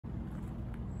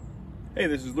Hey,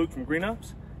 this is Luke from Green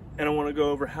Ops, and I want to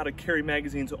go over how to carry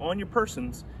magazines on your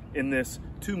persons in this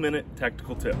 2-minute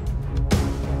tactical tip.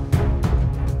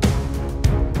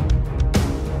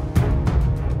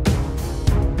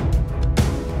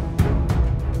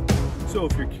 So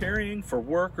if you're carrying for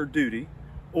work or duty,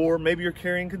 or maybe you're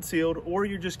carrying concealed, or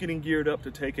you're just getting geared up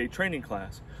to take a training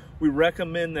class, we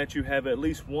recommend that you have at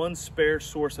least one spare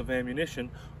source of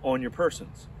ammunition on your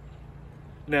persons.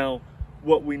 Now,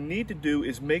 what we need to do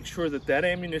is make sure that that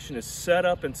ammunition is set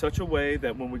up in such a way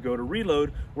that when we go to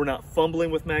reload, we're not fumbling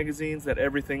with magazines, that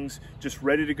everything's just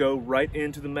ready to go right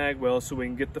into the mag well so we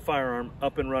can get the firearm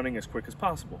up and running as quick as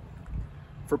possible.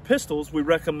 For pistols, we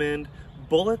recommend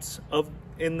bullets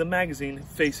in the magazine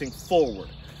facing forward.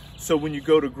 So when you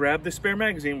go to grab the spare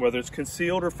magazine, whether it's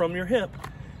concealed or from your hip,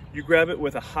 you grab it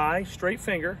with a high, straight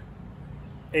finger,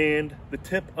 and the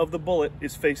tip of the bullet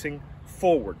is facing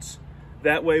forwards.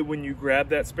 That way, when you grab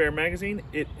that spare magazine,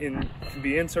 it can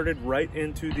be inserted right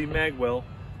into the mag well,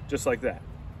 just like that,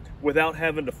 without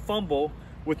having to fumble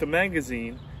with the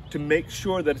magazine to make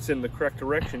sure that it's in the correct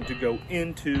direction to go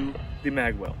into the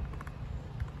mag well.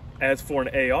 As for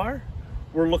an AR,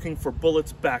 we're looking for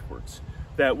bullets backwards.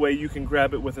 That way you can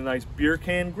grab it with a nice beer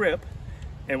can grip,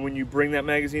 and when you bring that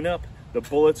magazine up, the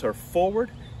bullets are forward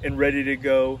and ready to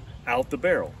go out the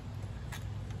barrel.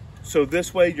 So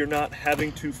this way you're not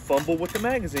having to fumble with the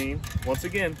magazine, once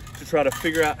again, to try to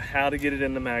figure out how to get it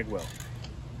in the mag well.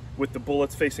 With the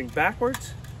bullets facing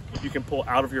backwards, you can pull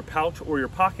out of your pouch or your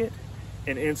pocket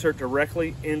and insert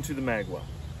directly into the mag well.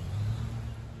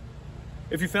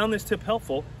 If you found this tip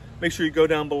helpful, make sure you go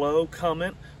down below,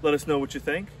 comment, let us know what you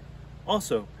think.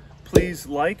 Also, please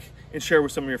like and share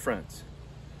with some of your friends.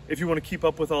 If you want to keep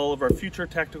up with all of our future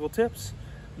tactical tips,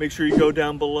 make sure you go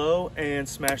down below and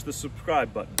smash the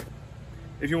subscribe button.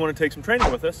 If you want to take some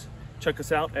training with us, check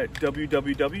us out at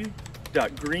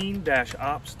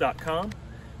www.green-ops.com.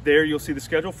 There you'll see the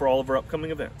schedule for all of our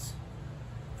upcoming events.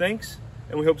 Thanks,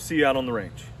 and we hope to see you out on the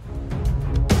range.